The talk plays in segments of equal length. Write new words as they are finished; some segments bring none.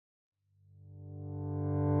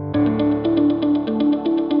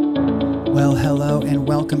Hello, and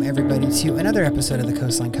welcome everybody to another episode of the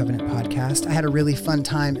Coastline Covenant podcast. I had a really fun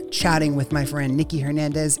time chatting with my friend Nikki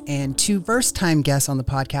Hernandez and two first-time guests on the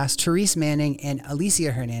podcast, Therese Manning and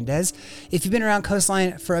Alicea Hernandez. If you've been around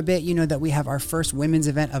Coastline for a bit, you know that we have our first women's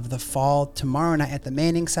event of the fall tomorrow night at the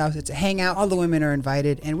Manning's house. It's a hangout. All the women are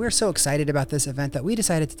invited, and we're so excited about this event that we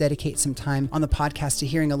decided to dedicate some time on the podcast to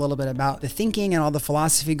hearing a little bit about the thinking and all the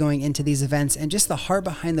philosophy going into these events and just the heart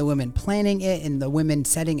behind the women planning it and the women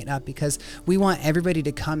setting it up, because we want everybody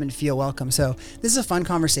to come and feel welcome. So this is a fun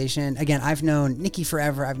conversation. Again, I've known Nikki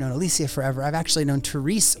forever. I've known Alicea forever. I've actually known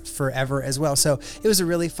Therese forever as well. So it was a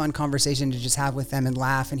really fun conversation to just have with them and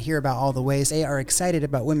laugh and hear about all the ways they are excited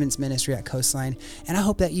about women's ministry at Coastline. And I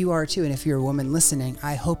hope that you are too. And if you're a woman listening,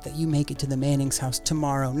 I hope that you make it to the Manning's house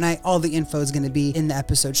tomorrow night. All the info is going to be in the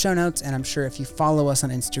episode show notes. And I'm sure if you follow us on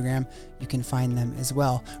Instagram, you can find them as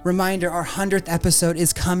well. Reminder, our 100th episode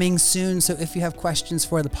is coming soon. So if you have questions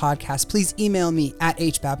for the podcast, please email me at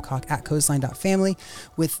hbabcock@coastline.family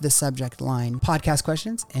with the subject line podcast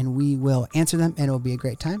questions, and we will answer them, and it will be a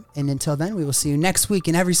great time. And until then, we will see you next week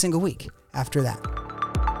and every single week after that.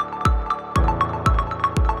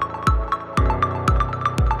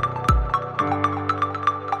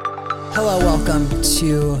 Hello, welcome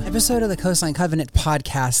to an episode of the Coastline Covenant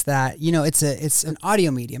podcast that, you know, it's an audio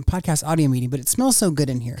medium, podcast audio medium, but it smells so good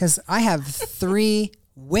in here because I have three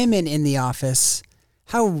women in the office.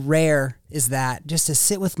 How rare is that, just to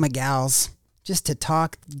sit with my gals, just to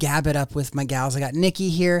talk, gab it up with my gals. I got Nikki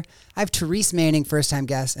here. I have Therese Manning, first-time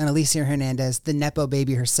guest, and Alicea Hernandez, the Nepo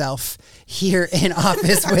baby herself, here in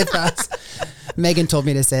office with us. Megan told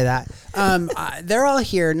me to say that. They're all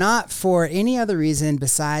here not for any other reason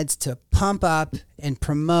besides to pump up and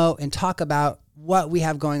promote and talk about what we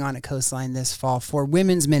have going on at Coastline this fall for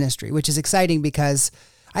women's ministry, which is exciting because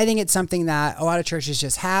I think it's something that a lot of churches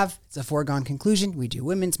just have. It's a foregone conclusion. We do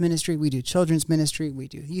women's ministry, we do children's ministry, we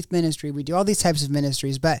do youth ministry, we do all these types of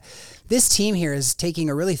ministries. But this team here is taking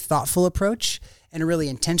a really thoughtful approach and a really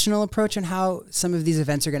intentional approach on how some of these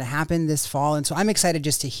events are going to happen this fall. And so I'm excited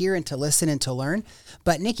just to hear and to listen and to learn.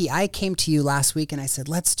 But Nikki, I came to you last week and I said,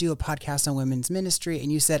 let's do a podcast on women's ministry. And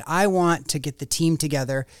you said, I want to get the team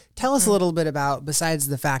together. Tell us a little bit about, besides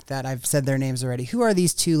the fact that I've said their names already, who are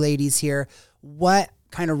these two ladies here? What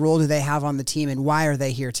kind of role do they have on the team and why are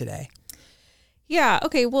they here today? Yeah.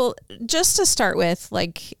 Okay. Well, just to start with,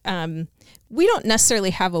 we don't necessarily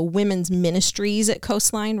have a women's ministries at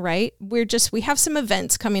Coastline, right? We have some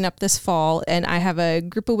events coming up this fall, and I have a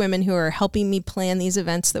group of women who are helping me plan these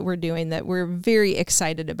events that we're doing that we're very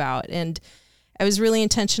excited about. And I was really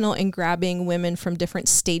intentional in grabbing women from different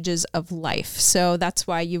stages of life. So that's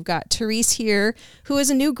why you've got Therese here, who is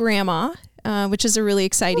a new grandma, which is a really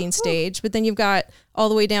exciting stage. But then you've got all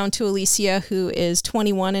the way down to Alicea, who is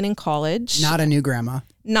 21 and in college. Not a new grandma.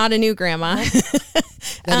 Not a new grandma.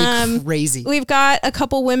 That'd be crazy. We've got a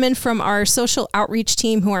couple women from our social outreach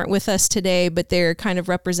team who aren't with us today, but they're kind of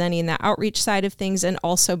representing that outreach side of things. And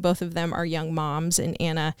also both of them are young moms, and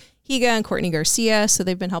Anna Higa and Courtney Garcia. So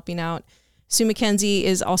they've been helping out. Sue McKenzie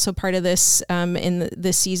is also part of this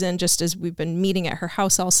this season, just as we've been meeting at her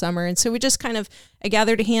house all summer. And so we just I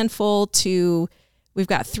gathered a handful we've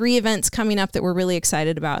got 3 events coming up that we're really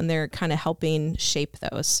excited about, and they're kind of helping shape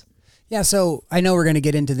those. Yeah, so I know we're going to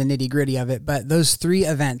get into the nitty gritty of it, but those 3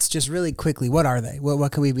 events, just really quickly, what are they?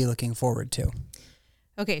 What can we be looking forward to?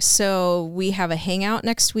 Okay, so we have a hangout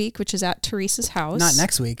next week, which is at Therese's house. Not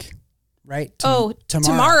next week. Right?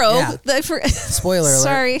 Tomorrow. Yeah. Spoiler alert.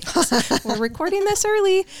 Sorry. We're recording this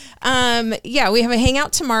early. We have a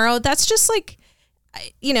hangout tomorrow. That's just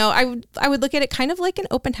I would look at it kind of like an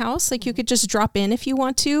open house. Like you could just drop in if you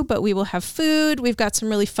want to, but we will have food. We've got some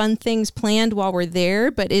really fun things planned while we're there,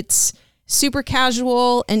 but it's super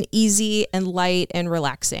casual and easy and light and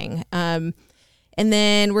relaxing. And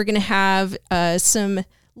then we're going to have some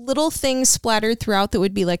little things splattered throughout that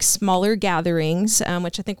would be like smaller gatherings,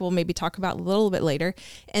 which I think we'll maybe talk about a little bit later.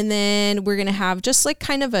 And then we're going to have just like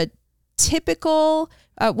kind of a typical,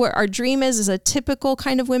 what our dream is a typical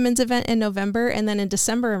kind of women's event in November. And then in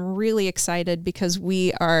December, I'm really excited because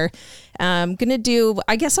we are going to do,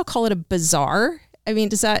 I guess I'll call it a bazaar. I mean,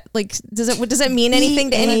 does that mean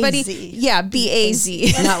anything to anybody? Yeah,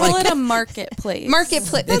 B-A-Z. Not call it a marketplace.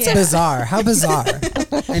 Marketplace. It's bizarre. How bizarre.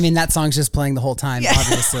 I mean, that song's just playing the whole time,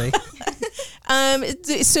 obviously.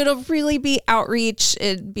 So it'll really be outreach.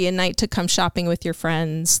 It'd be a night to come shopping with your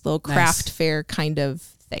friends, little craft fair kind of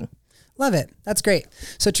thing. Love it. That's great.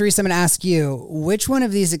 So Therese, I'm going to ask you, which one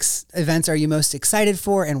of these events are you most excited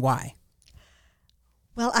for and why?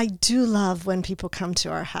 Well, I do love when people come to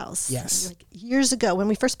our house. Yes. Like years ago, when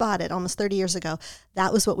we first bought it, almost 30 years ago,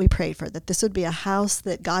 that was what we prayed for, that this would be a house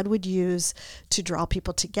that God would use to draw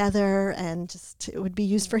people together and just it would be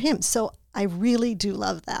used for him. So I really do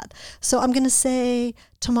love that. So I'm going to say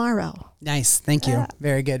tomorrow. Nice. Thank you. Yeah.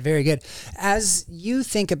 Very good. Very good. As you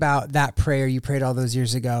think about that prayer you prayed all those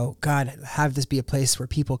years ago, God, have this be a place where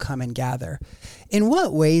people come and gather. In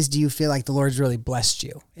what ways do you feel like the Lord's really blessed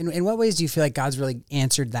you? In what ways do you feel like God's really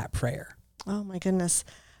answered that prayer? Oh my goodness.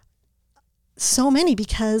 So many,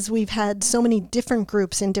 because we've had so many different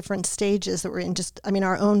groups in different stages that we're in,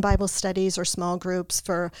 our own Bible studies or small groups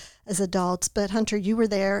as adults. But Hunter, you were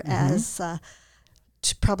there as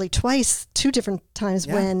probably twice, 2 different times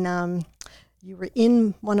when you were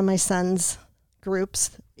in one of my son's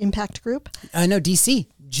groups, Impact Group. No, DC,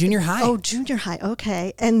 junior high. Oh, junior high.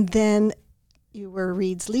 Okay. And then you were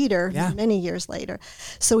Reed's leader many years later.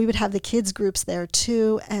 So we would have the kids groups there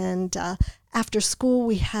too. And after school,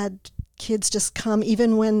 we had kids just come,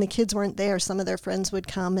 even when the kids weren't there, some of their friends would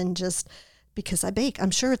come and just, because I bake,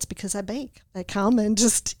 I'm sure it's because I bake. They come and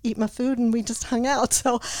just eat my food and we just hung out.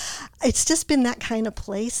 So it's just been that kind of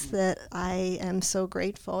place that I am so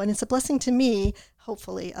grateful. And it's a blessing to me,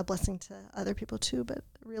 hopefully a blessing to other people too, but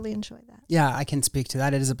really enjoy that. Yeah, I can speak to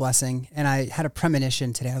that. It is a blessing. And I had a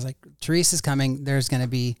premonition today. I was like, Therese is coming. There's going to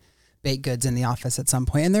be baked goods in the office at some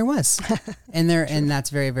point. And there was, and that's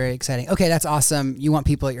very, very exciting. Okay. That's awesome. You want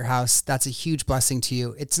people at your house. That's a huge blessing to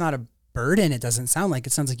you. It's not a burden. It doesn't sound like. It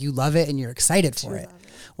sounds like you love it and you're excited for it.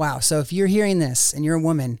 Wow. So if you're hearing this and you're a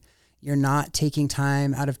woman, you're not taking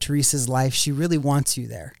time out of Therese's life. She really wants you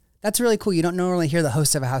there. That's really cool. You don't normally hear the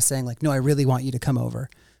host of a house saying like, no, I really want you to come over.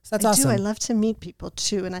 So that's awesome. I love to meet people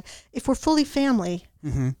too. And if we're fully family,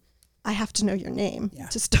 I have to know your name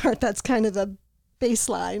to start. That's kind of the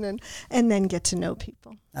baseline and then get to know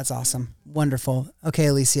people. That's awesome. Wonderful. Okay,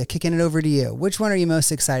 Alicea, kicking it over to you. Which one are you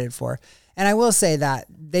most excited for? And I will say that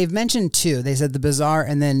they've mentioned 2. They said the bazaar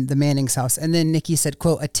and then the Manning's house. And then Nikki said,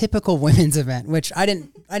 quote, a typical women's event, which I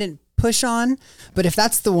didn't push on, but if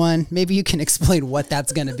that's the one, maybe you can explain what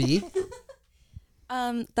that's going to be.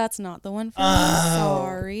 That's not the one for me.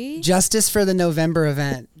 Sorry. Justice for the November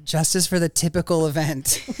event. Justice for the typical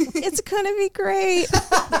event. It's going to be great.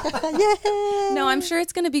 Yay! No, I'm sure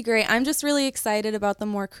it's going to be great. I'm just really excited about the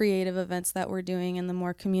more creative events that we're doing and the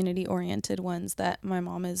more community-oriented ones that my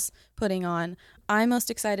mom is putting on. I'm most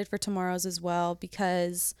excited for tomorrow's as well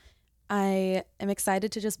because I am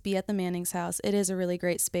excited to just be at the Manning's house. It is a really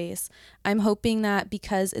great space. I'm hoping that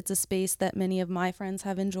because it's a space that many of my friends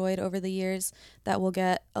have enjoyed over the years, that we'll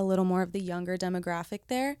get a little more of the younger demographic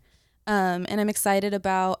there. And I'm excited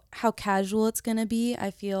about how casual it's going to be.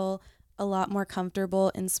 I feel a lot more comfortable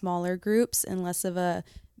in smaller groups and less of a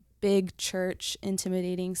big church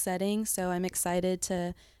intimidating setting. So I'm excited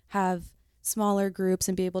to have smaller groups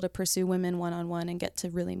and be able to pursue women one-on-one and get to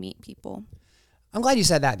really meet people. I'm glad you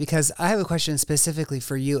said that because I have a question specifically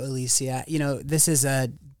for you, Alicea. You know, this is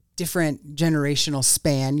a different generational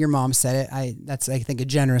span. Your mom said it. That's, I think, a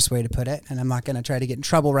generous way to put it. And I'm not going to try to get in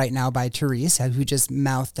trouble right now by Therese, who just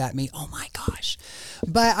mouthed at me, oh my gosh.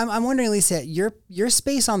 But I'm wondering, Alicea, your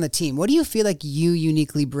space on the team, what do you feel like you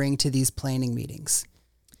uniquely bring to these planning meetings?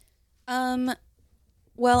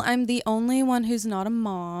 Well, I'm the only one who's not a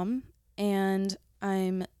mom, and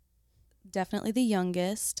I'm definitely the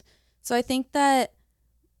youngest. So I think that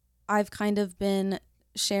I've kind of been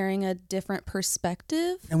sharing a different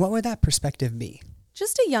perspective. And what would that perspective be?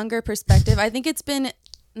 Just a younger perspective. I think it's been,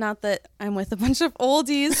 not that I'm with a bunch of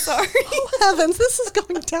oldies, sorry. Oh heavens, this is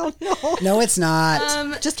going downhill. No, it's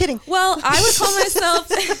not. Just kidding. Well, I would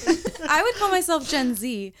call myself Gen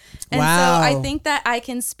Z. And Wow. so I think that I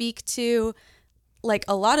can speak to like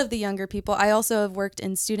a lot of the younger people. I also have worked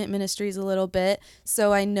in student ministries a little bit,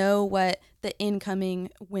 so I know what the incoming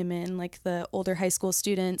women, like the older high school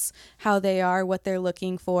students, how they are, what they're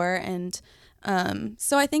looking for. And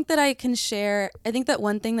so I think that I can share, I think that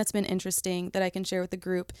one thing that's been interesting that I can share with the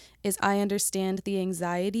group is I understand the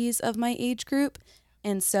anxieties of my age group.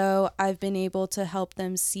 And so I've been able to help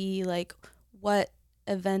them see like what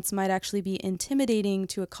events might actually be intimidating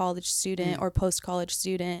to a college student or post-college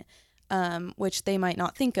student, which they might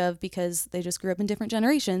not think of because they just grew up in different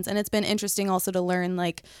generations. And it's been interesting also to learn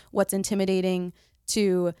like what's intimidating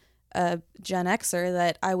to a Gen Xer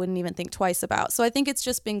that I wouldn't even think twice about. So I think it's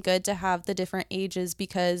just been good to have the different ages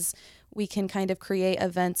because we can kind of create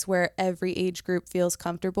events where every age group feels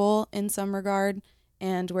comfortable in some regard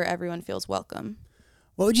and where everyone feels welcome.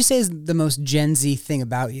 What would you say is the most Gen Z thing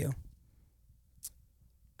about you?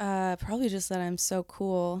 Probably just that I'm so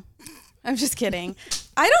cool. I'm just kidding.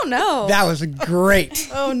 I don't know. That was great.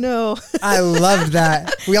 Oh no. I loved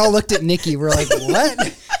that. We all looked at Nikki. We're like,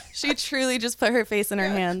 what? She truly just put her face in her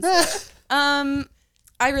hands.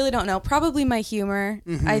 I really don't know. Probably my humor.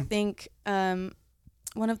 Mm-hmm. I think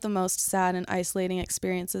one of the most sad and isolating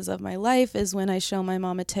experiences of my life is when I show my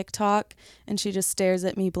mom a TikTok and she just stares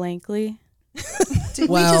at me blankly. Did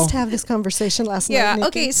we just have this conversation last night? Yeah. Nikki?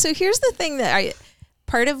 Okay. So here's the thing that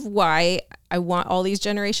part of why I want all these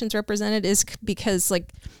generations represented is because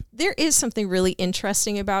like there is something really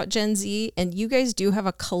interesting about Gen Z, and you guys do have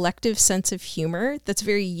a collective sense of humor that's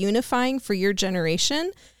very unifying for your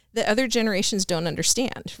generation that other generations don't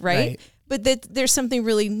understand, right? But there's something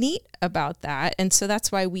really neat about that. And so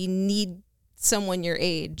that's why we need someone your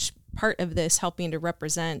age, part of this, helping to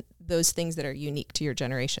represent those things that are unique to your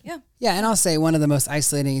generation. Yeah. Yeah, and I'll say one of the most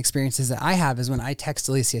isolating experiences that I have is when I text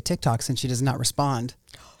Alicea TikToks and she does not respond.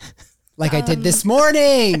 Like I did this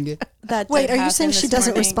morning. Wait, are you saying she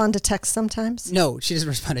doesn't respond to text sometimes? No, she doesn't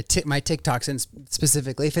respond to my TikToks, and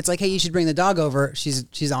specifically if it's like, hey, you should bring the dog over,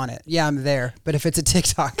 she's on it. Yeah, I'm there. But if it's a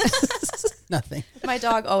TikTok, nothing. My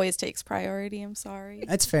dog always takes priority. I'm sorry.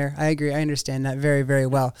 That's fair. I agree. I understand that very, very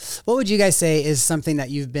well. What would you guys say is something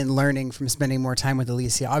that you've been learning from spending more time with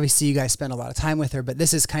Alicea? Obviously, you guys spend a lot of time with her, but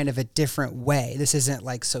this is kind of a different way. This isn't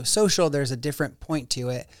like so social. There's a different point to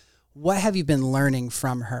it. What have you been learning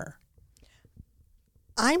from her?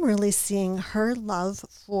 I'm really seeing her love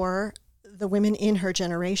for the women in her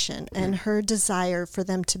generation and her desire for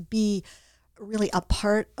them to be really a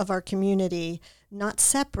part of our community, not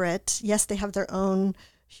separate. Yes, they have their own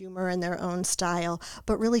humor and their own style,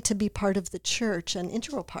 but really to be part of the church, an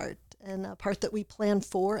integral part, and a part that we plan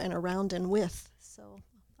for and around and with. So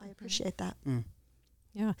I appreciate that.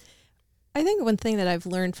 Yeah. I think one thing that I've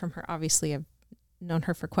learned from her, obviously I've known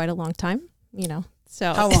her for quite a long time,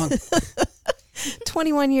 so. How long?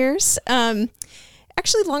 21 years.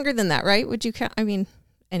 Actually longer than that, right? Would you count? I mean,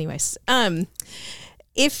 anyways,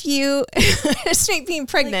 if you straight being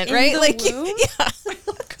pregnant, like right? Yeah.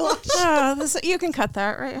 Oh, gosh. You can cut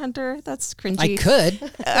that, right, Hunter? That's cringy. I could.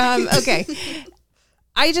 Okay.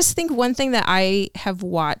 I just think one thing that I have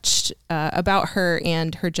watched about her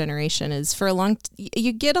and her generation is for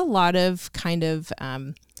you get a lot of kind of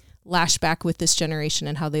lashback with this generation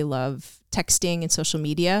and how they love texting and social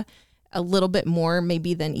media a little bit more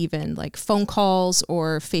maybe than even like phone calls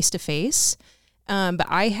or face-to-face. But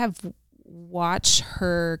I have watched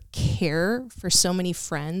her care for so many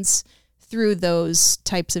friends through those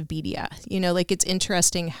types of media. It's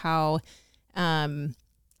interesting how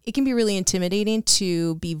it can be really intimidating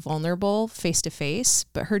to be vulnerable face-to-face,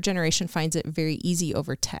 but her generation finds it very easy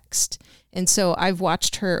over text. And so I've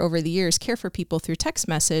watched her over the years care for people through text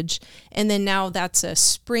message. And then now that's a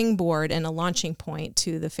springboard and a launching point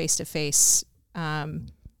to the face-to-face,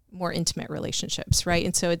 more intimate relationships, right?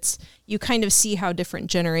 And so you kind of see how different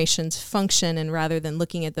generations function. And rather than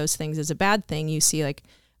looking at those things as a bad thing, you see like,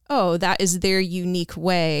 oh, that is their unique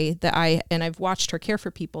way and I've watched her care for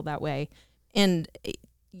people that way. And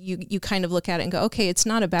you kind of look at it and go, okay, it's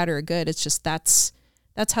not a bad or a good. It's just that's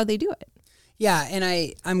how they do it. Yeah, and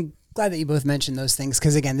I'm glad that you both mentioned those things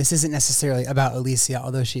because, again, this isn't necessarily about Alicea,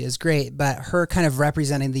 although she is great, but her kind of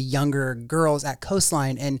representing the younger girls at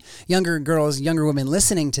Coastline and younger women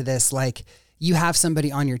listening to this, like you have somebody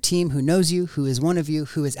on your team who knows you, who is one of you,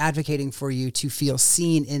 who is advocating for you to feel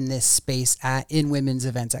seen in this space in women's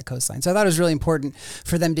events at Coastline. So I thought it was really important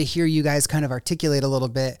for them to hear you guys kind of articulate a little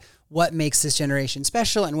bit what makes this generation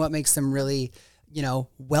special and what makes them really,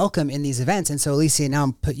 welcome in these events. And so Alicea, now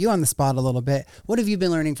I'm put you on the spot a little bit. What have you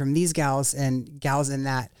been learning from these gals in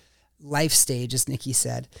that life stage, as Nikki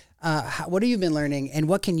said? What have you been learning and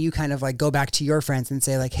what can you kind of like go back to your friends and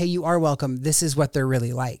say like, hey, you are welcome. This is what they're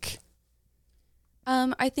really like.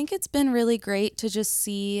 I think it's been really great to just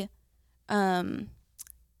see, I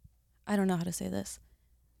don't know how to say this,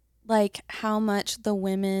 like how much the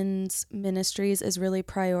women's ministries is really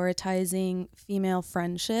prioritizing female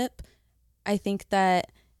friendship. I think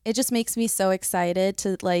that it just makes me so excited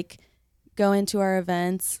to like go into our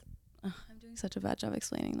events. Oh, I'm doing such a bad job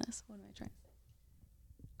explaining this. What am I trying?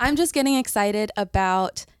 I'm just getting excited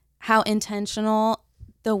about how intentional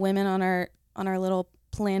the women on our little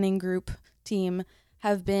planning group team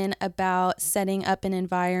have been about setting up an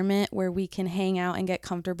environment where we can hang out and get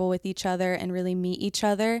comfortable with each other and really meet each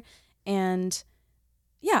other. And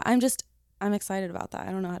yeah, I'm excited about that.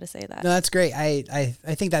 I don't know how to say that. No, that's great. I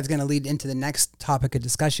think that's going to lead into the next topic of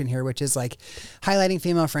discussion here, which is like highlighting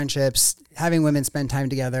female friendships, having women spend time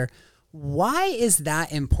together. Why is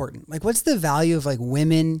that important? Like, what's the value of like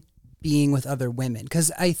women being with other women?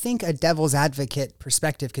 Because I think a devil's advocate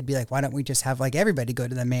perspective could be like, why don't we just have like everybody go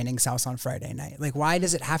to the Manning's house on Friday night? Like, why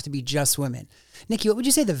does it have to be just women? Nikki, what would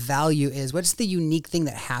you say the value is? What's the unique thing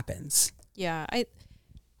that happens? Yeah, I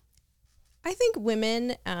think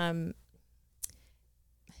women, I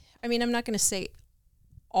mean, I'm not going to say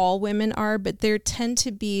all women are, but there tend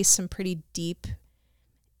to be some pretty deep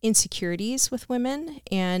insecurities with women.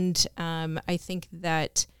 And I think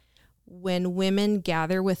that when women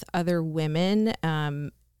gather with other women,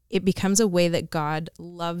 it becomes a way that God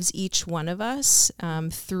loves each one of us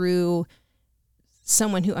through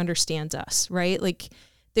someone who understands us, right? Like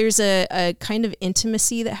there's a kind of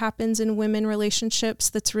intimacy that happens in women relationships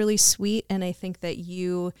that's really sweet. And I think that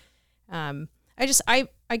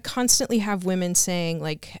I constantly have women saying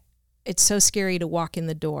like, it's so scary to walk in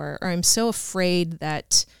the door, or I'm so afraid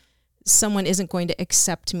that someone isn't going to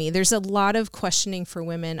accept me. There's a lot of questioning for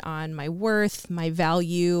women on my worth, my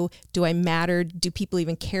value. Do I matter? Do people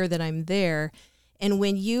even care that I'm there? And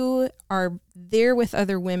when you are there with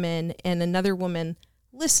other women and another woman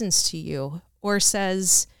listens to you or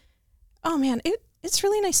says, oh man, it's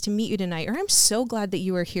really nice to meet you tonight, or I'm so glad that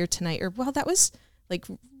you are here tonight, or well, that was like,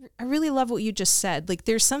 I really love what you just said. Like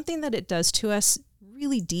there's something that it does to us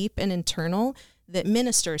really deep and internal that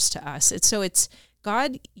ministers to us. It's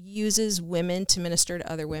God uses women to minister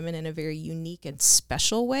to other women in a very unique and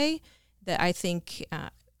special way that I think,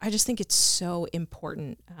 I just think it's so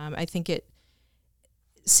important. I think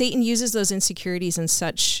Satan uses those insecurities in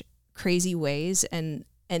such crazy ways. And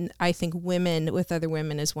I think women with other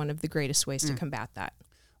women is one of the greatest ways to combat that.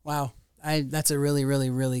 Wow. That's a really, really,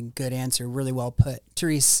 really good answer. Really well put.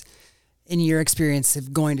 Therese, in your experience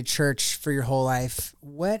of going to church for your whole life,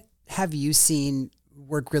 what have you seen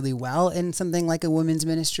work really well in something like a women's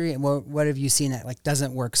ministry? And what have you seen that like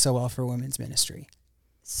doesn't work so well for women's ministry?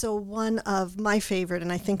 So one of my favorite,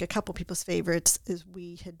 and I think a couple people's favorites, is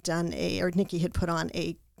we had done Nikki had put on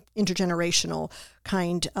a intergenerational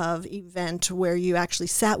kind of event where you actually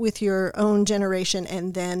sat with your own generation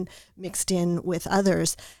and then mixed in with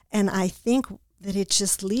others. And I think that it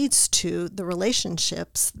just leads to the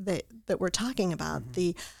relationships that we're talking about.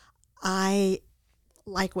 I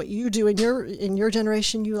like what you do in your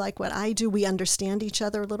generation, you like what I do. We understand each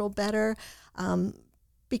other a little better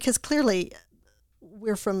because clearly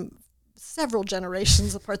we're from several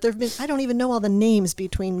generations apart. There've been, I don't even know all the names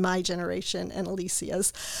between my generation and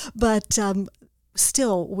Alicea's, but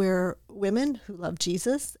still we're women who love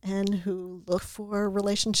Jesus and who look for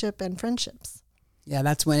relationship and friendships. Yeah,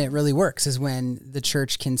 that's when it really works, is when the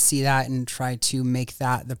church can see that and try to make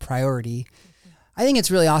that the priority. I think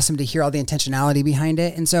it's really awesome to hear all the intentionality behind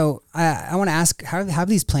it. And so I want to ask, how have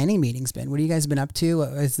these planning meetings been? What have you guys been up to?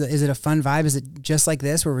 Is it a fun vibe? Is it just like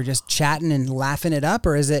this where we're just chatting and laughing it up?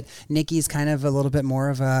 Or is it Nikki's kind of a little bit more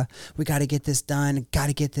of a, we got to get this done, got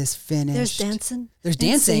to get this finished? There's dancing. There's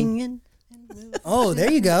dancing. Singing and moving. Oh,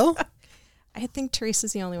 there you go. I think Therese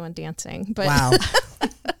is the only one dancing. But wow.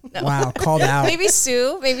 No. Wow, called out. Maybe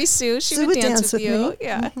Sue. She would dance with you. Me.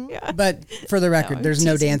 Yeah, mm-hmm. yeah. But for the record, No, there's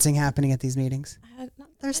no dancing happening at these meetings.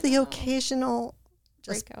 There's the occasional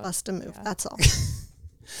just breakout. bust a move. Yeah. That's all.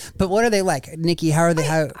 But what are they like, Nikki? How are they?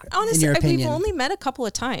 Honestly, in your opinion? we've only met a couple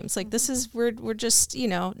of times. Like this is we're just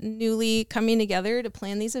newly coming together to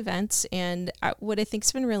plan these events, and what I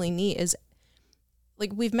think's been really neat is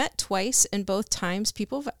like we've met twice, and both times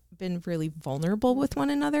people have been really vulnerable with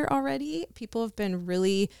one another already. People have been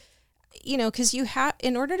really, because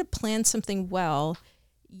in order to plan something well,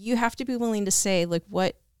 you have to be willing to say like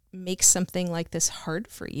what makes something like this hard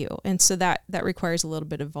for you, and so that requires a little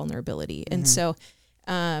bit of vulnerability. And so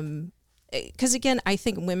because again, I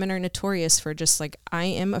think women are notorious for just like, I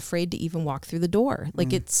am afraid to even walk through the door.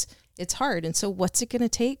 Like it's hard. And so what's it going to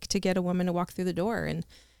take to get a woman to walk through the door? And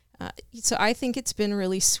so I think it's been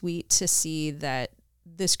really sweet to see that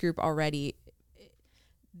this group already,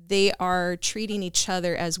 they are treating each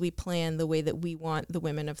other as we plan the way that we want the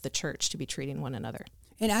women of the church to be treating one another.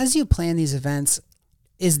 And as you plan these events,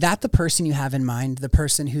 is that the person you have in mind, the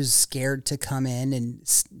person who's scared to come in and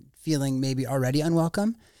feeling maybe already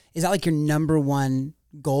unwelcome? Is that like your number one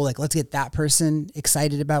goal? Like, let's get that person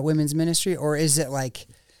excited about women's ministry? Or is it like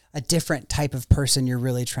a different type of person you're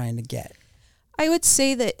really trying to get? I would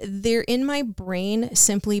say that they're in my brain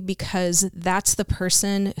simply because that's the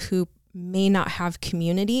person who may not have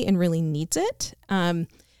community and really needs it.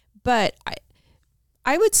 But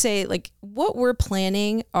I would say like what we're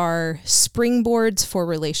planning are springboards for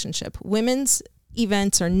relationship. Women's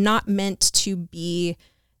events are not meant to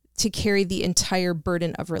carry the entire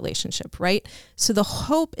burden of relationship, right? So the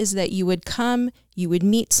hope is that you would come, you would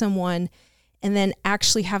meet someone, and then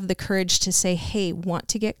actually have the courage to say, hey, want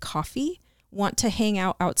to get coffee, want to hang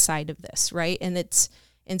out outside of this, right?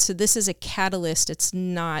 And so this is a catalyst. It's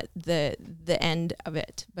not the end of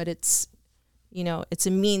it, but it's a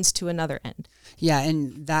means to another end. Yeah,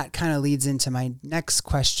 and that kind of leads into my next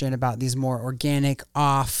question about these more organic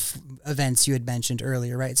off events you had mentioned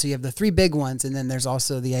earlier, right? So you have the 3 big ones, and then there's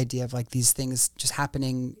also the idea of like these things just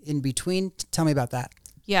happening in between. Tell me about that.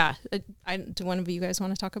 Yeah. Do one of you guys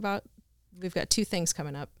want to talk about? We've got 2 things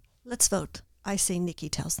coming up. Let's vote. I say Nikki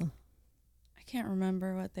tells them. I can't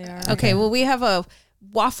remember what they are. Okay, well, we have a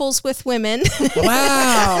Waffles with Women.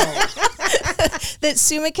 Wow. That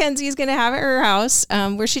Sue McKenzie is going to have at her house,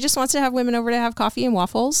 where she just wants to have women over to have coffee and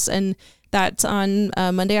waffles. And that's on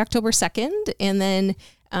Monday, October 2nd. And then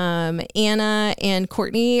Anna and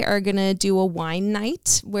Courtney are going to do a wine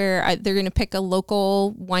night where they're going to pick a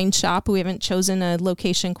local wine shop. We haven't chosen a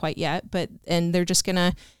location quite yet, and they're just going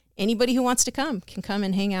to, anybody who wants to come can come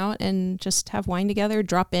and hang out and just have wine together,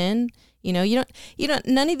 drop in. You don't,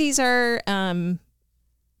 none of these are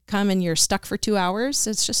come and you're stuck for 2 hours.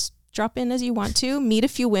 It's just drop in as you want to, meet a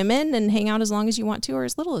few women and hang out as long as you want to or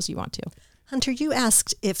as little as you want to. Hunter, you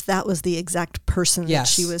asked if that was the exact person that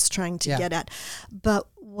she was trying to get at. But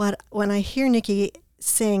when I hear Nikki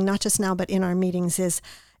saying, not just now, but in our meetings, is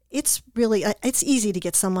it's really, it's easy to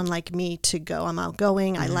get someone like me to go. I'm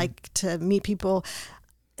outgoing. I like to meet people.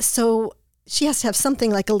 So she has to have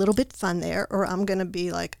something like a little bit fun there, or I'm going to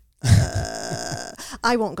be like,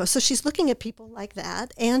 I won't go. So she's looking at people like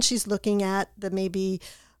that, and she's looking at maybe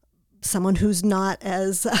someone who's not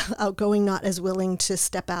as outgoing, not as willing to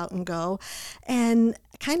step out and go, and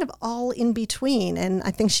kind of all in between. And I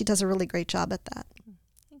think she does a really great job at that.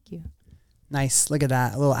 Thank you. Nice. Look at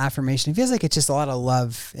that. A little affirmation. It feels like it's just a lot of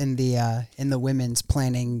love in the women's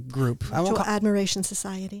planning group. Mutual Admiration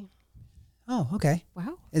Society. Oh, okay.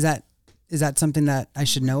 Wow. Is that something that I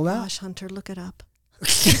should know about? Gosh, Hunter, look it up.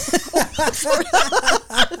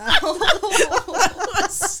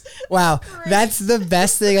 Wow, that's the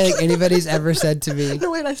best thing I think anybody's ever said to me. No,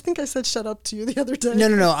 wait, I think I said shut up to you the other day.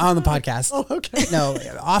 No, on the podcast. Oh, okay. No,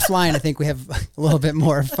 offline, I think we have a little bit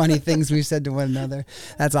more funny things we've said to one another.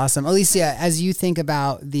 That's awesome. Alicea, as you think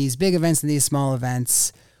about these big events and these small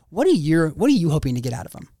events, what are you hoping to get out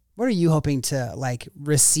of them? What are you hoping to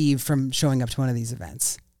receive from showing up to one of these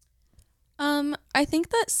events? I think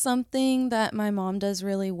that something that my mom does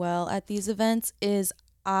really well at these events is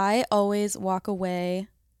I always walk away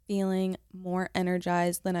feeling more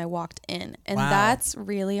energized than I walked in. And that's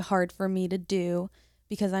really hard for me to do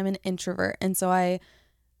because I'm an introvert. And so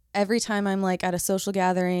every time I'm at a social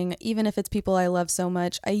gathering, even if it's people I love so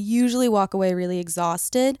much, I usually walk away really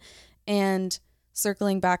exhausted. And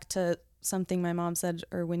circling back to something my mom said,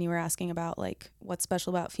 or when you were asking about what's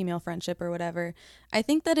special about female friendship or whatever, I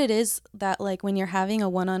think that it is that when you're having a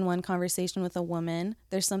one-on-one conversation with a woman,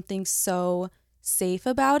 there's something so safe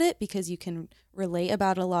about it because you can relate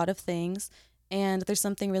about a lot of things, and there's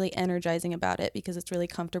something really energizing about it because it's really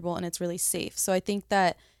comfortable and it's really safe. So I think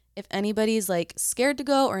that if anybody's scared to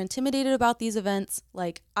go or intimidated about these events,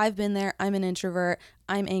 I've been there, I'm an introvert,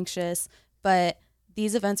 I'm anxious, but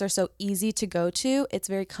these events are so easy to go to. It's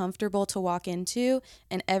very comfortable to walk into.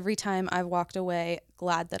 And every time I've walked away,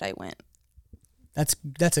 glad that I went.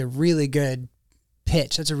 That's a really good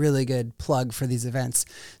pitch. That's a really good plug for these events.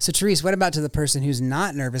 So Therese, what about to the person who's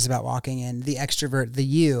not nervous about walking in, the extrovert, the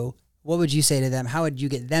you? What would you say to them? How would you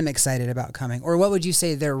get them excited about coming? Or what would you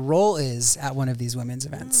say their role is at one of these women's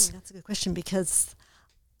events? That's a good question, because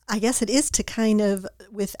I guess it is to kind of,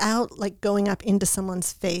 without going up into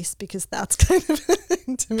someone's face, because that's kind of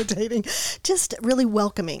intimidating, just really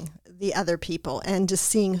welcoming the other people and just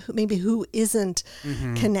seeing who isn't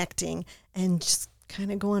connecting and just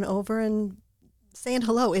kind of going over and saying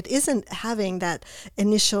hello. It isn't having that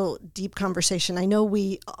initial deep conversation. I know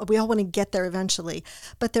we all want to get there eventually,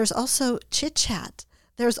 but there's also chit chat.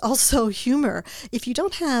 There's also humor. If you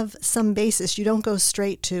don't have some basis, you don't go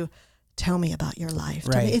straight to, tell me about your life.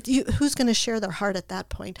 Right. Who's going to share their heart at that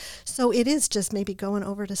point? So it is just maybe going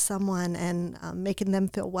over to someone and making them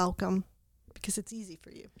feel welcome because it's easy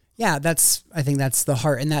for you. Yeah, I think that's the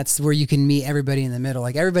heart, and that's where you can meet everybody in the middle.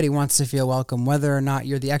 Everybody wants to feel welcome, whether or not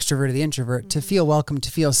you're the extrovert or the introvert, to feel welcome,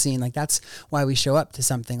 to feel seen. That's why we show up to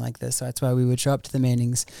something like this. So that's why we would show up to the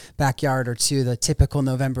Manning's backyard or to the typical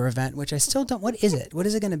November event, which I still don't, what is it? What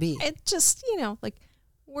is it going to be? It just,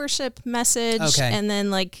 worship, message, and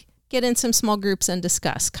then get in some small groups and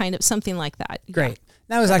discuss, kind of something like that. Great.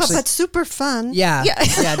 That was actually... But super fun. Yeah.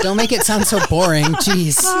 Don't make it sound so boring.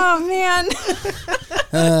 Jeez. Oh, man.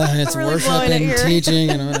 It's really worship and teaching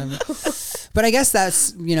and whatever. But I guess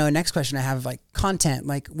that's, next question I have, like content,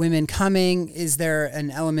 like women coming, is there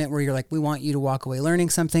an element where you're like, we want you to walk away learning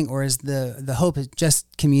something, or is the hope is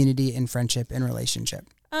just community and friendship and relationship?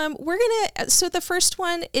 So the first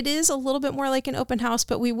one, it is a little bit more like an open house,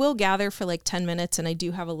 but we will gather for like 10 minutes. And I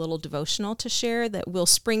do have a little devotional to share that will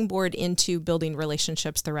springboard into building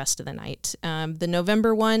relationships the rest of the night. The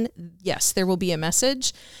November one, yes, there will be a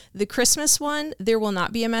message. The Christmas one, there will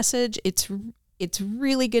not be a message. It's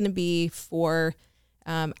really going to be for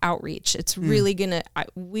outreach. It's really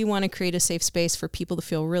we want to create a safe space for people to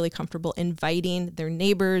feel really comfortable inviting their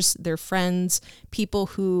neighbors, their friends, people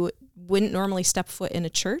who wouldn't normally step foot in a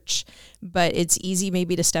church, but it's easy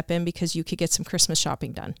maybe to step in because you could get some Christmas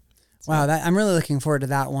shopping done. So. Wow, I'm really looking forward to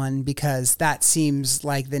that one, because that seems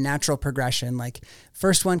like the natural progression. Like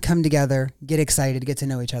first one, come together, get excited, get to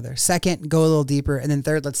know each other. Second, go a little deeper. And then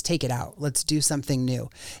third, let's take it out. Let's do something new.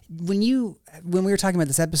 When we were talking about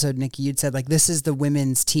this episode, Nikki, you'd said like, this is the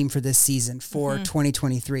women's team for this season for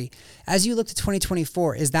 2023. As you look to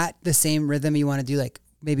 2024, is that the same rhythm you want to do? Like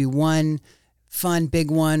maybe one fun, big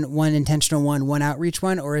one intentional one outreach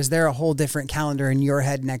one, or is there a whole different calendar in your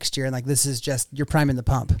head next year? And like, this is just, you're priming the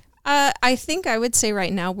pump. I think I would say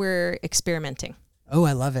right now we're experimenting. Oh,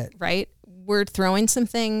 I love it. Right? We're throwing some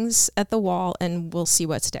things at the wall and we'll see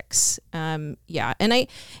what sticks. Yeah. And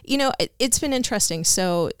it's been interesting.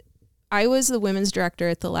 So I was the women's director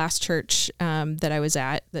at the last church that I was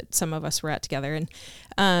at, that some of us were at together.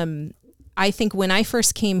 And I think when I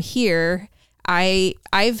first came here,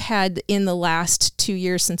 I've had in the last 2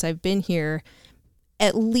 years since I've been here,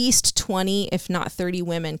 at least 20, if not 30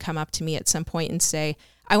 women come up to me at some point and say,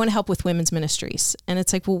 I want to help with women's ministries. And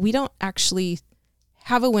it's like, well, we don't actually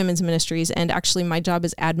have a women's ministries. And actually my job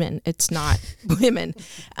is admin. It's not women.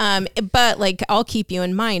 But like, I'll keep you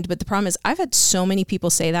in mind. But the problem is I've had so many people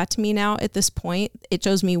say that to me now at this point. It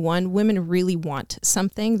shows me, one, women really want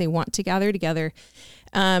something. They want to gather together.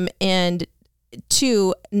 And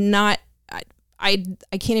two, I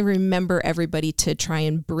can't even remember everybody to try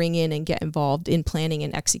and bring in and get involved in planning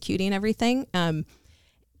and executing everything.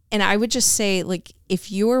 And I would just say, like,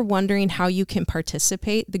 if you're wondering how you can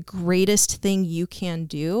participate, the greatest thing you can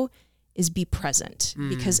do is be present,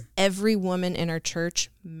 because every woman in our church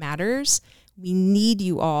matters. We need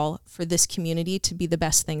you all for this community to be the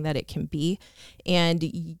best thing that it can be.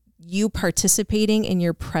 And you participating in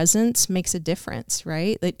your presence makes a difference,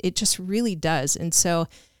 right? It just really does. And so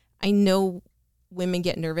I know women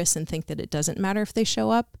get nervous and think that it doesn't matter if they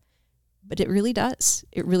show up, but it really does.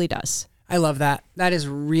 It really does. I love that. That is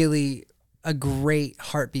really a great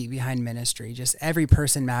heartbeat behind ministry. Just every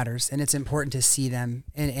person matters, and it's important to see them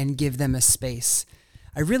and give them a space.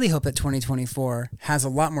 I really hope that 2024 has a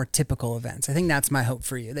lot more typical events. I think that's my hope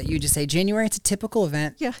for you, that you just say January, it's a typical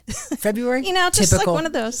event. Yeah. February, just typical. like one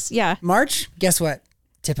of those. Yeah. March, guess what?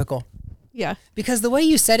 Typical. Yeah. Because the way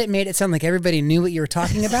you said it made it sound like everybody knew what you were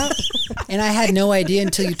talking about. And I had no idea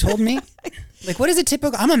until you told me. Like, what is a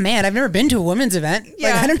typical? I'm a man. I've never been to a women's event. Yeah.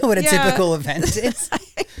 Like, I don't know what a typical event is.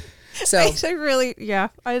 So I really, yeah.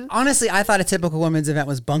 Honestly, I thought a typical women's event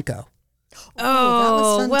was bunco. Oh, that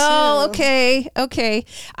was fun well, too. okay.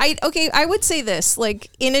 I would say this, like,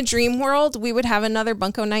 in a dream world, we would have another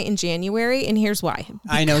bunco night in January. And here's why.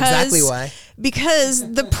 I know exactly why.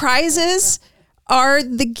 Because the prizes are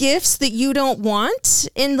the gifts that you don't want,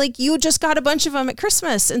 and like you just got a bunch of them at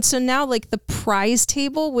Christmas, and so now like the prize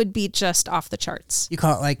table would be just off the charts. You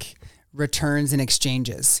call it like returns and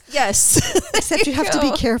exchanges. Yes. Except you have to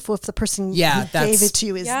be careful if the person who gave it to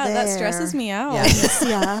you is there. That stresses me out.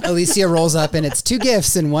 Yeah. Alicea rolls up and it's 2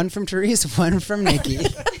 gifts, and one from Therese, one from Nikki.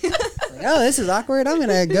 Oh, this is awkward. I'm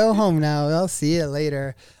gonna go home now. I'll see you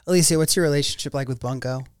later. Alicea, what's your relationship like with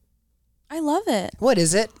bunco? I love it. What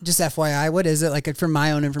is it? Just FYI, what is it? Like, for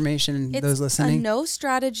my own information and those listening? It's a no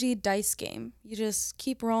strategy dice game. You just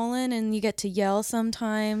keep rolling and you get to yell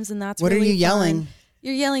sometimes, and that's what really are you fun. yelling?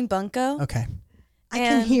 You're yelling bunko. Okay. I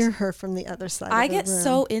can hear her from the other side. I of the get room.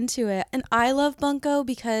 so into it. And I love bunko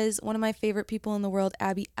because one of my favorite people in the world,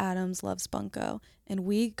 Abby Adams, loves bunko. And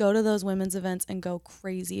we go to those women's events and go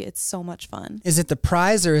crazy. It's so much fun. Is it the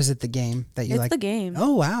prize or is it the game that you like? It's the game.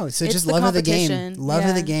 Oh, wow. So It's just the love of the game. competition. Love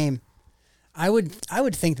of the Yeah. game. I would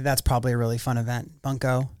think that that's probably a really fun event,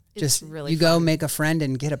 bunko. Just really you go fun. make a friend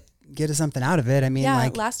and get something out of it. I mean, Yeah,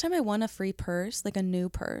 like, last time I won a free purse, like a new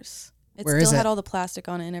purse. It Where still is it? had all the plastic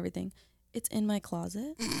on it and everything. It's in my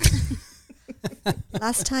closet.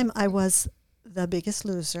 Last time I was the biggest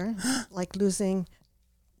loser, like losing.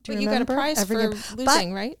 Do But you got a remember? prize Every for year. losing, But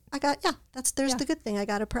right? I got, there's the good thing. I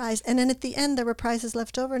got a prize. And then at the end, there were prizes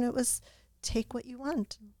left over, and it was take what you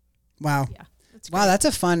want. wow. Yeah. Wow,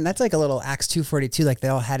 that's like a little Acts 2:42. Like they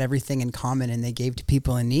all had everything in common and they gave to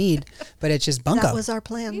people in need, but it's just bunko. That was our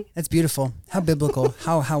plan. That's beautiful. How biblical.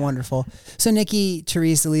 How wonderful. So Nikki,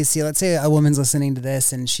 Therese, Alicea, let's say a woman's listening to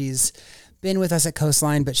this and she's been with us at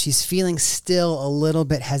Coastline, but she's feeling still a little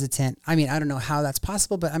bit hesitant. I mean, I don't know how that's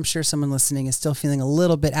possible, but I'm sure someone listening is still feeling a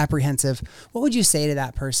little bit apprehensive. What would you say to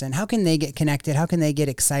that person? How can they get connected? How can they get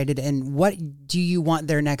excited? And what do you want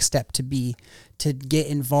their next step to be to get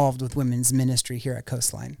involved with women's ministry here at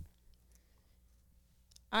Coastline?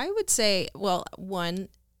 I would say, well, one,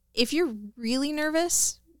 if you're really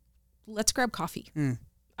nervous, let's grab coffee.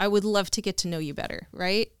 I would love to get to know you better,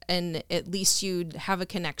 right? And at least you'd have a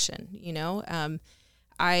connection, you know?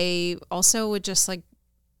 I also would just try.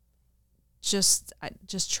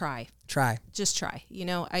 Just try. You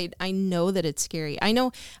know, I know that it's scary. I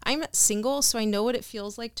know I'm single, so I know what it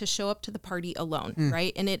feels like to show up to the party alone,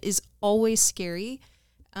 right? And it is always scary.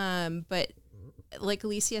 But like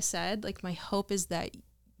Alicea said, like my hope is that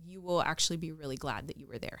you will actually be really glad that you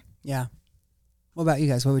were there. Yeah. What about you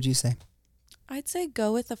guys? What would you say? I'd say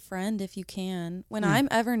go with a friend if you can. When I'm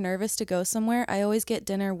ever nervous to go somewhere, I always get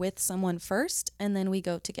dinner with someone first, and then we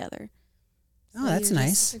go together. Oh, that's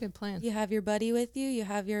nice. That's a good plan. You have your buddy with you. You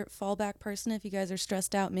have your fallback person if you guys are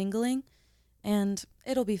stressed out mingling, and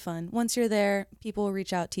it'll be fun. Once you're there, people will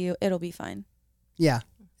reach out to you. It'll be fine. Yeah,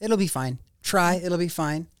 it'll be fine. Try, it'll be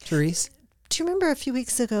fine. Therese? Do you remember a few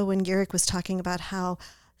weeks ago when Garrick was talking about how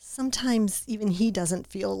sometimes even he doesn't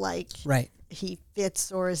feel like he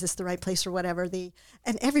fits, or is this the right place or whatever,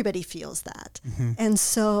 and everybody feels that. And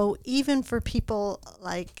so even for people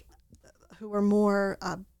like who are more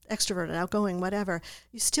extroverted, outgoing, whatever,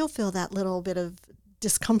 you still feel that little bit of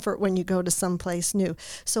discomfort when you go to someplace new.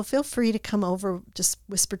 So feel free to come over, just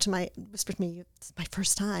whisper to me, it's my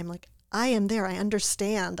first time. Like, I am there. I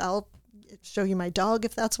understand. I'll show you my dog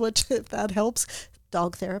if that helps.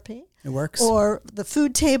 Dog therapy. It works. Or the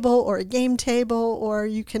food table, or a game table, or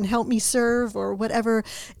you can help me serve, or whatever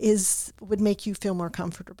would make you feel more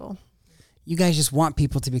comfortable. You guys just want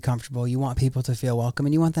people to be comfortable. You want people to feel welcome,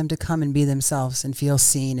 and you want them to come and be themselves and feel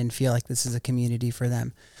seen and feel like this is a community for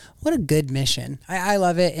them. What a good mission. I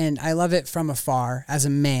love it, and I love it from afar as a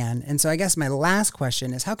man. And so I guess my last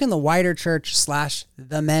question is, how can the wider church /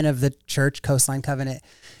 the men of the church, Coastline Covenant,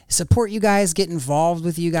 support you guys, get involved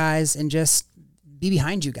with you guys, and just be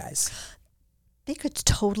behind you guys? They could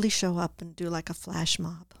totally show up and do like a flash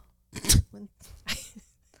mob.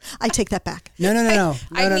 I take that back. No.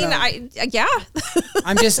 Yeah.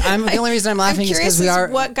 I'm the only reason I'm laughing is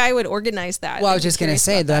because what guy would organize that? Well, I was just going to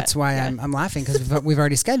say that's why I'm laughing, because we've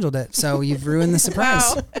already scheduled it. So you've ruined the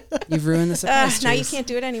surprise. Wow. You've ruined the surprise. Now you can't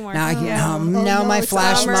do it anymore. Now my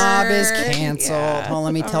flash mob is canceled. Yeah. Well,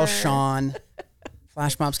 let me tell Sean.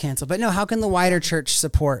 Flash mob's canceled. But no, how can the wider church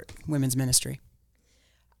support women's ministry?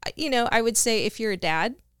 I would say if you're a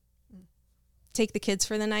dad, take the kids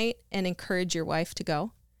for the night and encourage your wife to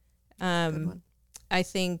go. I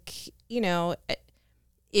think, I know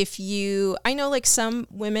like some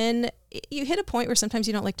women, you hit a point where sometimes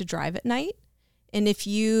you don't like to drive at night. And if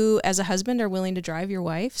you as a husband are willing to drive your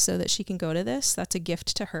wife so that she can go to this, that's a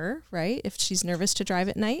gift to her, right? If she's nervous to drive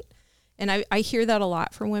at night. And I hear that a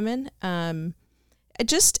lot from women.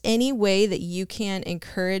 Just any way that you can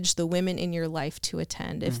encourage the women in your life to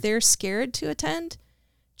attend. If they're scared to attend,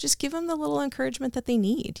 just give them the little encouragement that they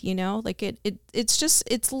need, like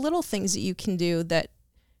it's little things that you can do that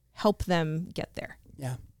help them get there.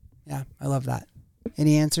 Yeah. I love that.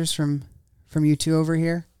 Any answers from you two over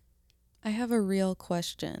here? I have a real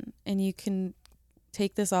question, and you can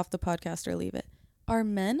take this off the podcast or leave it. Are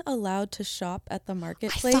men allowed to shop at the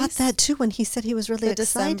marketplace? I thought that too when he said he was really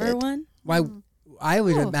excited. December one? Why? I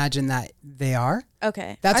would imagine that they are.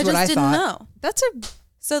 Okay. That's what I just thought. didn't know.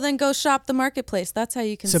 So then go shop the marketplace. That's how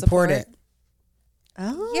you can support it.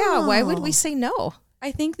 Oh. Yeah. Why would we say no?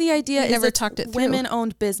 I think the idea is never it's talked it through.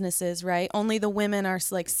 women-owned businesses, right? Only the women are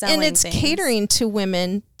like selling and it's things. catering to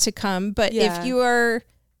women to come. But if you are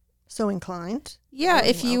so inclined,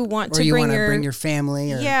 if you want to bring your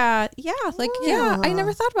family, or, I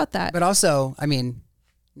never thought about that. But also, I mean,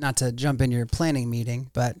 not to jump in your planning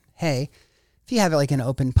meeting, but hey, if you have it like an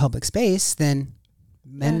open public space, then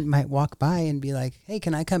men might walk by and be like, hey,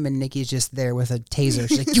 can I come? And Nikki's just there with a taser.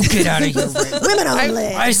 She's like, you get out of here. Women only.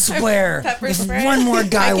 I swear. If one more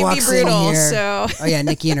guy walks in here. So. Oh, yeah,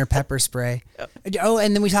 Nikki and her pepper spray. Oh,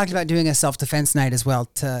 and then we talked about doing a self-defense night as well.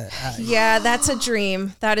 That's a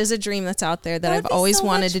dream. That is a dream that's out there that I've always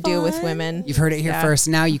wanted to do with women. You've heard it here first.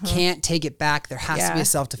 Now you can't take it back. There has to be a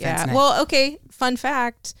self-defense night. Well, okay, fun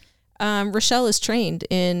fact. Rochelle is trained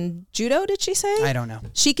in judo, did she say? I don't know.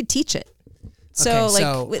 She could teach it.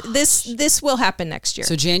 So Okay, this will happen next year.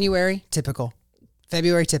 So January, typical.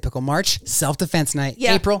 February, typical. March, self-defense night.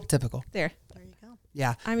 Yeah. April, typical. There. There you go.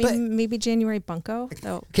 Yeah. I mean, maybe January bunko.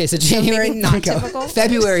 So. Okay, so January, maybe not typical. typical.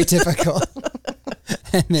 February, typical.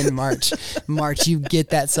 And then March, you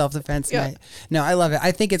get that self-defense night. No, I love it.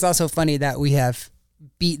 I think it's also funny that we have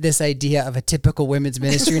beat this idea of a typical women's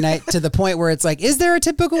ministry night to the point where it's like, is there a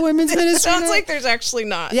typical women's ministry Sounds night? like there's actually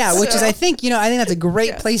not. Yeah, which is, so. I think that's a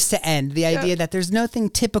great place to end. The idea that there's nothing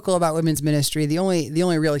typical about women's ministry. The only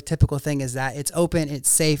really typical thing is that it's open, it's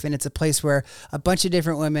safe, and it's a place where a bunch of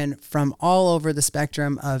different women from all over the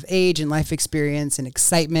spectrum of age and life experience and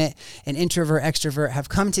excitement and introvert, extrovert have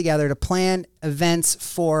come together to plan events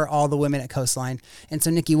for all the women at Coastline. And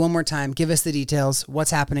so, Nikki, one more time, give us the details.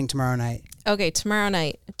 What's happening tomorrow night? Okay, tomorrow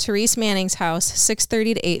night, Therese Manning's house,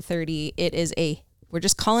 6:30 to 8:30. It is we're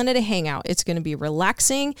just calling it a hangout. It's going to be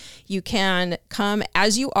relaxing. You can come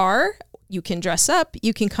as you are. You can dress up.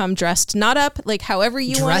 You can come dressed not up, like however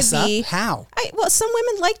you want to be. How? Well, some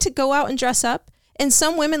women like to go out and dress up, and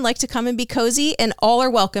some women like to come and be cozy, and all are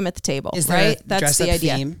welcome at the table. Is there right? a That's dress-up the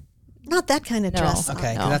idea. theme? Not that kind of dress.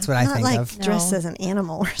 Okay, No. that's what I Not think like of. dress No. as an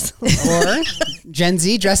animal or something. Or Gen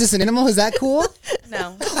Z, dress as an animal. Is that cool?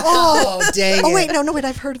 No. Oh, dang it. Oh wait, no, wait,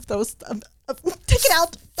 I've heard of those. Take it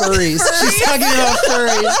out. Furries. She's talking about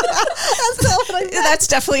furries. That's not what I meant. That's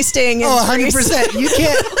definitely staying in. Oh, Therese. 100%.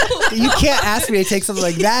 You can't ask me to take something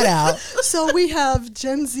like that out. So we have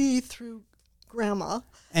Gen Z through grandma.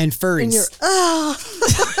 And And you're, furries.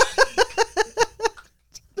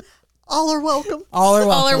 all are welcome. All are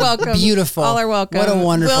welcome. All are welcome. Beautiful. All are welcome. What a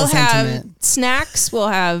wonderful We'll sentiment. have snacks. We'll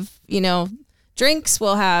have, drinks.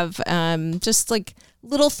 We'll have just like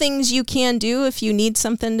little things you can do if you need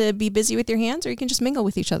something to be busy with your hands, or you can just mingle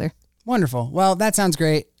with each other. Wonderful. Well, that sounds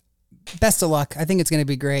great. Best of luck. I think it's going to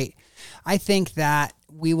be great. I think that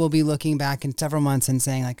we will be looking back in several months and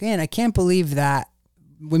saying like, man, I can't believe that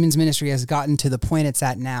women's ministry has gotten to the point it's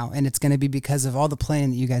at now. And it's going to be because of all the planning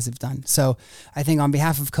that you guys have done. So I think on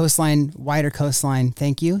behalf of Coastline, wider Coastline,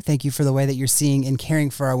 thank you. Thank you for the way that you're seeing and caring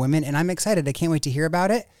for our women. And I'm excited. I can't wait to hear about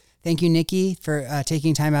it. Thank you, Nikki, for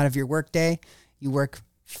taking time out of your work day. You work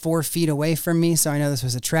 4 feet away from me, so I know this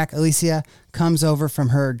was a trek. Alicea comes over from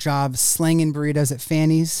her job slinging burritos at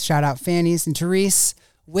Fanny's. Shout out Fanny's. And Therese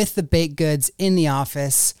with the baked goods in the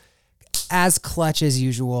office, as clutch as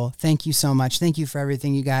usual. Thank you so much. Thank you for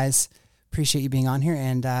everything, you guys. Appreciate you being on here,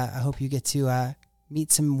 and I hope you get to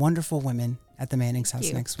meet some wonderful women at the Manning's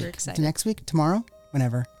house next week. We're excited. Next week? Tomorrow?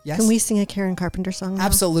 Whenever. Yes? Can we sing a Karen Carpenter song now?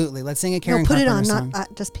 Absolutely. Let's sing a Karen No, put Carpenter it on, song.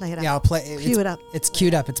 not just play it out. Yeah, I'll play. Cue it up. It's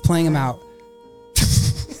queued up. It's playing them out.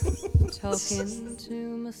 Talking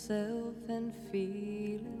to myself and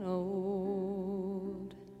feeling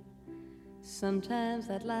old. Sometimes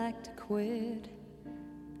I'd like to quit.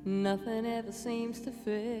 Nothing ever seems to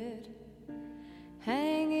fit.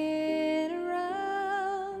 Hanging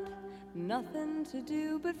around, nothing to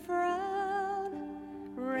do but frown.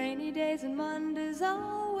 Rainy days and Mondays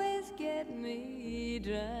always get me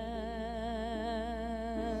down.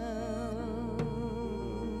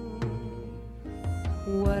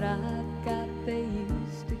 What I've got they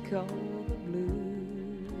used to call